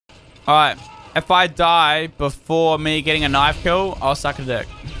Alright. If I die before me getting a knife kill, I'll suck a dick.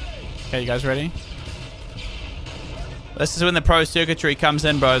 Okay, you guys ready? This is when the pro circuitry comes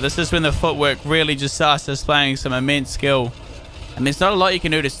in, bro. This is when the footwork really just starts displaying some immense skill. And there's not a lot you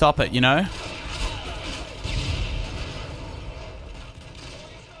can do to stop it, you know?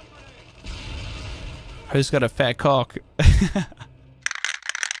 Who's got a fat cock?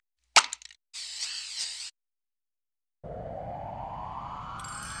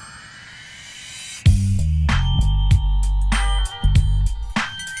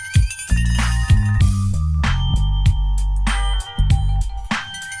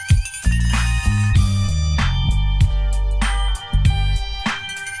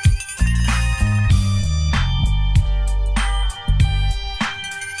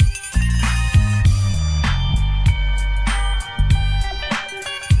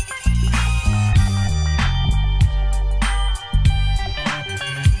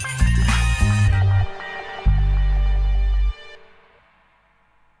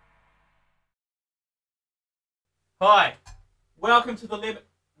 Hi, welcome to the limit.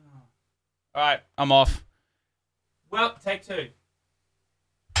 Alright, I'm off. Well, take two.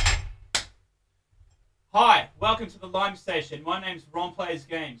 Hi, welcome to the Lime Station. My name's Ron Plays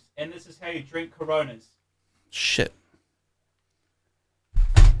Games, and this is how you drink Coronas. Shit.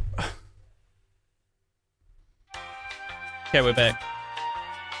 Okay, we're back.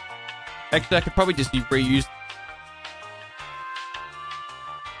 Actually, I could probably just reuse.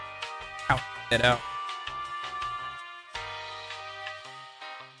 Ow, get out.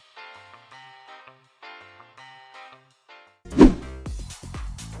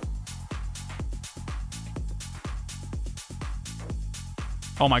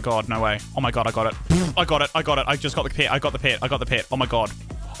 Oh my god, no way. Oh my god, I got it. I got it, I got it. I just got the pet. I got the pet. I got the pet. Oh my god.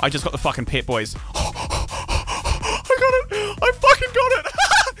 I just got the fucking pet, boys. I got it. I fucking got it.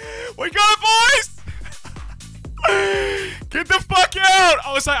 We got it, boys. Get the fuck out.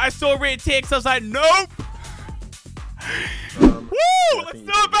 I was like, I saw red text. I was like, nope. Woo! Let's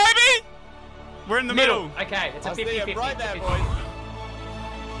do it, baby. We're in the middle. Okay, it's a 50-50. Right there, boys.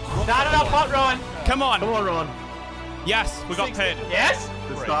 Start it up hot, Ron. Come on. Come on, Ron. Yes, we got pet. Yes?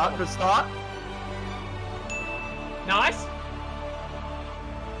 Good start, good start. Nice.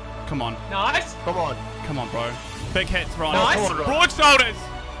 Come on. Nice. Come on. Come on, bro. Big hits, Ron. Nice. Come on, Ron. Broad shoulders.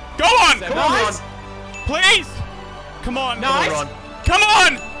 Go on. So Come on, nice. Ron. Please. Come on. Nice. Come on, Ron. Come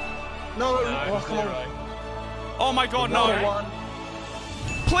on. No, No, oh, come on. Oh my god, Another no. one.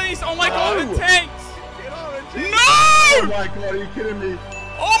 Please. Oh my god, No. it tanks. Get on it, No. Oh my god, are you kidding me?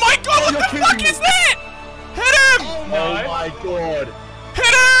 Oh my god, what You're the kidding fuck me. is that? Hit him. Oh No. my god.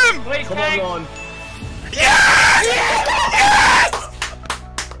 Hit him. Please, Come on, tank. Ron. Yes. Yes.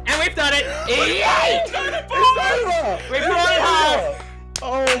 And we've done it. Did Yay! it, It's boys. over. We've brought it home.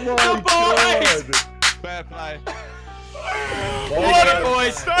 Oh my The boys. god. Fair play. What a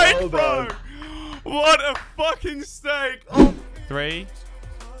boys. steak, Well bro. done. What a fucking steak. Oh. 3.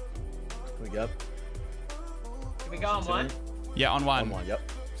 Yep. Can we go on one? Yeah, on one. On one, yep.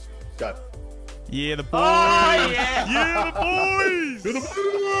 Go. Yeah, the boys. Oh, yeah. Yeah, the boys. To the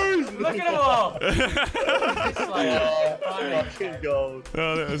boys. Look at them all. It's Oh, like fucking gold.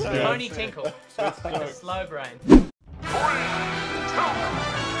 Oh, that was good. Tony Tinkle. With a slow brain.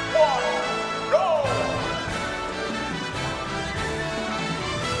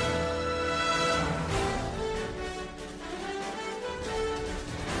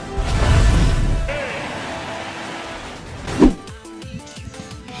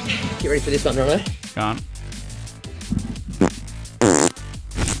 Get ready for this one, Rono. Go on.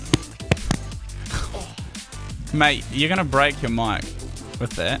 Mate, you're gonna break your mic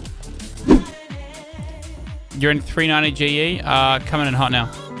with that. You're in 390 GE. Coming in hot now.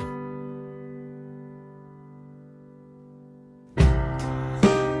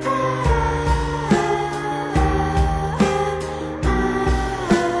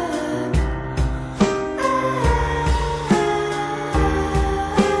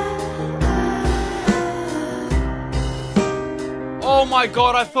 Oh my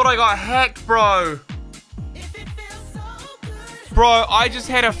god, I thought I got hacked, bro. Bro, I just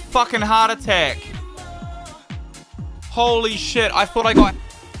had a fucking heart attack. Holy shit, I thought I got...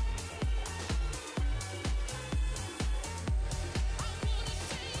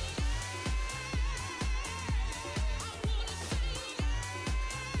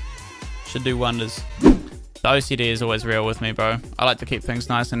 Should do wonders. The OCD is always real with me, bro. I like to keep things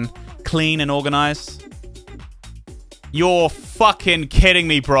nice and clean and organized. You're fucking kidding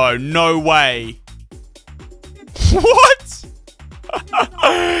me, bro. No way. What?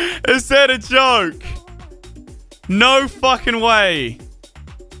 Is that a joke? No fucking way.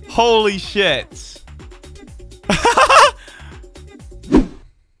 Holy shit.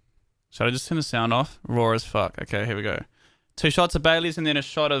 Should I just turn the sound off? Raw as fuck. Okay, here we go. 2 shots of Bailey's and then a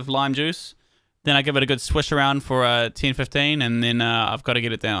shot of lime juice. Then I give it a good swish around for 10-15 and then I've got to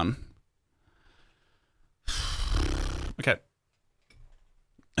get it down. Okay.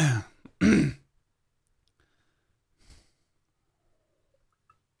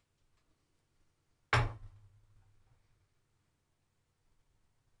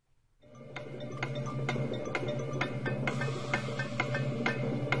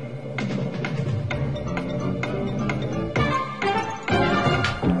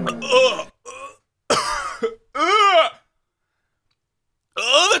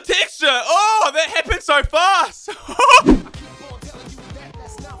 Oh, the texture! Oh, that happened so fast!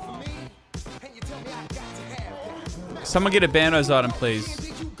 Someone get a Bandos item,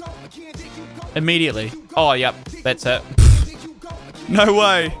 please. Immediately. Oh, yep. That's it. No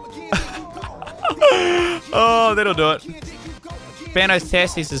way. Oh, that'll do it. Bandos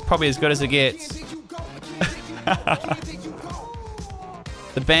Tassis is probably as good as it gets.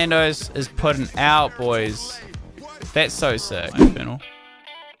 The Bandos is putting out, boys. That's so sick. Infernal.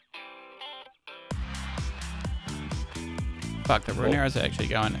 Fuck, the rune arrows are actually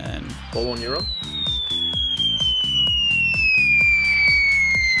going in. Ball on Euro.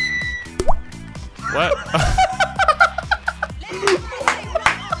 What?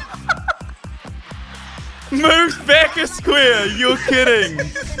 Moves back a square. You're kidding.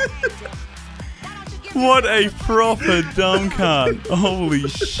 What a proper dumb cunt. Holy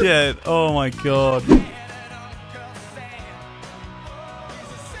shit. Oh my god.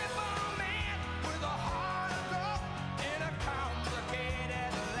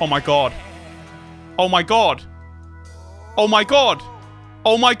 Oh my god. Oh my god. Oh my god.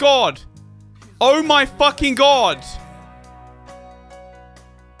 Oh my god. Oh my fucking god.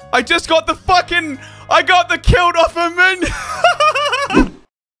 I just got the fucking... I got the killed off a minion.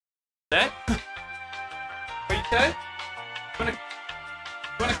 That? What you say? You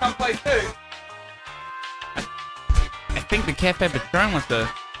wanna come play too? I think the Cafe Patron wants to...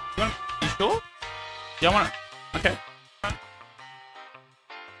 You sure? Yeah, I wanna... Okay.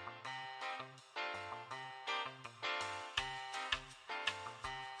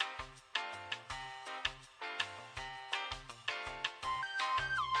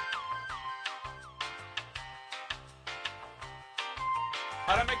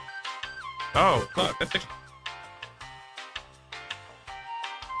 How do I make... Oh, look, that's actually...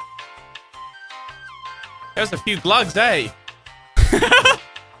 There's a few glugs, eh?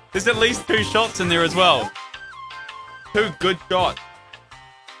 There's at least 2 shots in there as well. 2 good shots.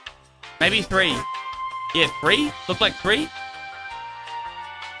 Maybe 3. Yeah, 3? Look like 3?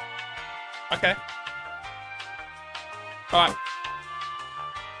 Okay. Alright.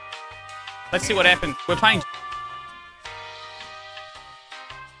 Let's see what happens. We're playing...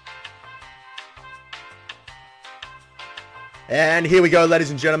 And here we go, ladies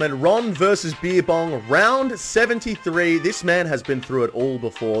and gentlemen. Ron versus Beer Bong, round 73. This man has been through it all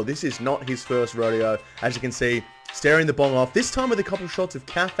before. This is not his first rodeo. As you can see, staring the bong off. This time with a couple shots of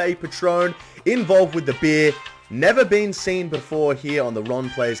Cafe Patron involved with the beer. Never been seen before here on the Ron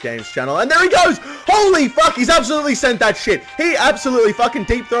Plays Games channel. And there he goes! Holy fuck, he's absolutely sent that shit. He absolutely fucking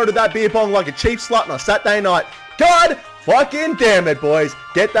deep-throated that beer bong like a cheap slut on a Saturday night. God fucking damn it, boys.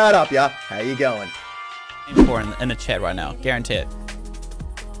 Get that up, yeah? How you going? In the chat right now, guarantee it.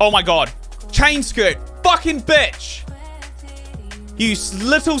 Oh my god, chain skirt, fucking bitch, you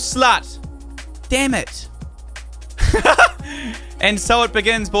little slut, damn it. And so it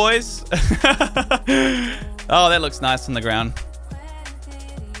begins, boys. Oh, that looks nice on the ground.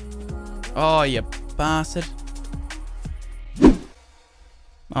 Oh, you bastard.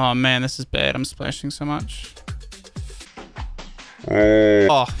 Oh man, this is bad. I'm splashing so much.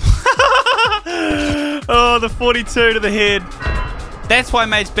 Oh. Oh, the 42 to the head. That's why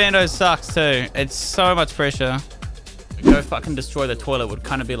Mates Bandos sucks too. It's so much pressure. Go fucking destroy the toilet would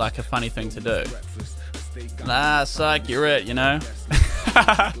kind of be like a funny thing to do. Nah, psych, you're it, you know?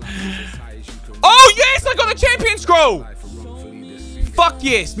 Oh, yes! I got the champion scroll! Fuck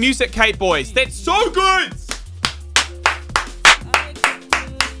yes, Music Kate boys. That's so good!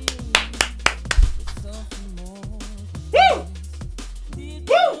 Woo!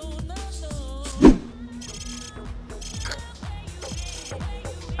 Woo!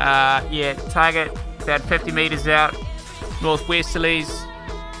 Yeah, target about 50 meters out, northwesterlies.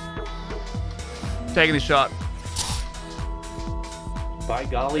 Taking the shot. By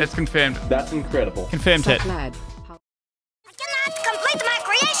golly. That's confirmed. That's incredible. Confirmed hit. I cannot complete my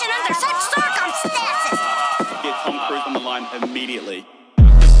creation under such circumstances. Get Tom Cruise on the line immediately.